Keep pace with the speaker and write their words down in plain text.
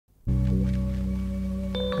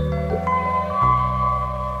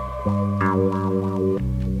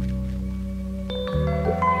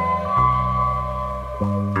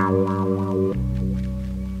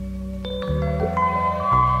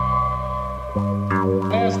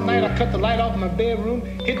Last night I cut the light off in my bedroom,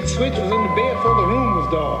 hit the switch, was in the bed before the room was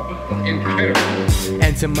dark. Incredible.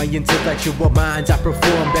 And to my intellectual minds, I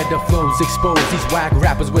perform better flows, expose these whack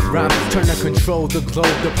rappers with rhymes, turn to control the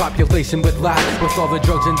globe, the population with lies, with all the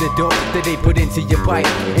drugs and the dope that they put into your pipe.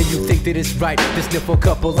 And you think that it's right to sniff a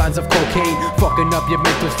couple lines of cocaine, fucking up your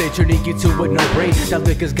mental state, turning you to a no brain. That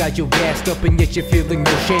liquor's got you gassed up and yet you're feeling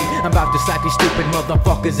no shame. I'm about to slap these stupid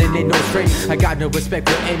motherfuckers and they no strain. I got no respect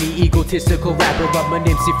for any egotistical rapper, but my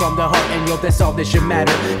MC from the heart, and yo, that's all that should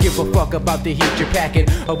matter. Give a fuck about the heat you're packing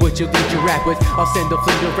or what you lead your rap with. I'll send a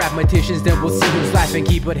fleet of mathematicians, then we'll see who's laughing.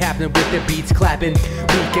 Keep it happening with the beats clapping.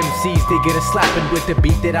 Weak MCs, they get a slapping with the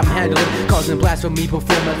beat that I'm handling, causing blasphemy,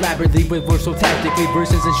 perform elaborately with words so tactically.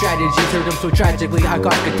 Verses and strategies hurt them so tragically, I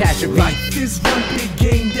got catastrophe. Life is one big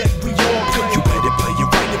game that we all play. You better play it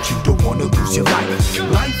right if you don't wanna lose your life.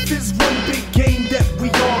 Life is one big game that we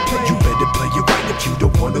all play. You better play it right if you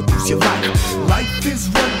don't wanna lose your life. Life is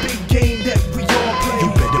one big game that we all play. You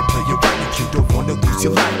better play it right if you don't wanna lose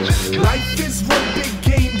your life. Life is one big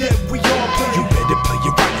game that we all play. You better play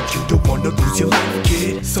it right if you don't wanna lose your life,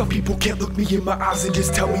 kid. Some people can't look me in my eyes and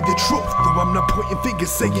just tell me the truth. Though I'm not pointing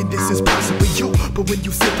fingers saying this is possibly you. But when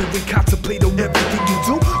you sit there and contemplate on everything you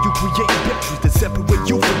do, you create boundaries that separate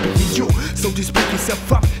you from being you. So just pick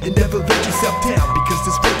yourself up and never let yourself down, because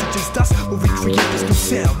this world is just us when we create this new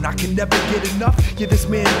sound. I can never get enough, yeah, this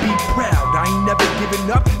man be proud. I ain't never giving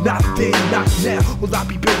up, not then, not now. Will I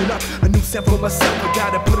be building up a new sound for myself? I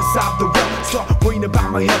gotta put aside the rep, start worrying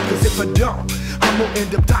about my health, cause if I don't, I'm gonna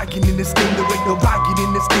end up dying in this game. There ain't no lying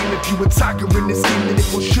in this game. If you a tiger in this game, then it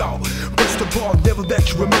will show. First of all, never let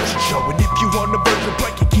your emotions show. And if you on the verge of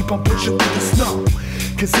breaking, keep on pushing through the snow.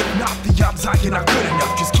 Cause if not, the odds are you're not good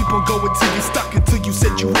enough. Just keep on going till you're stuck, until you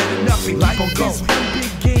said you had enough. And life is one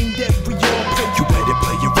big game that we all play. You better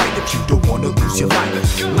play it right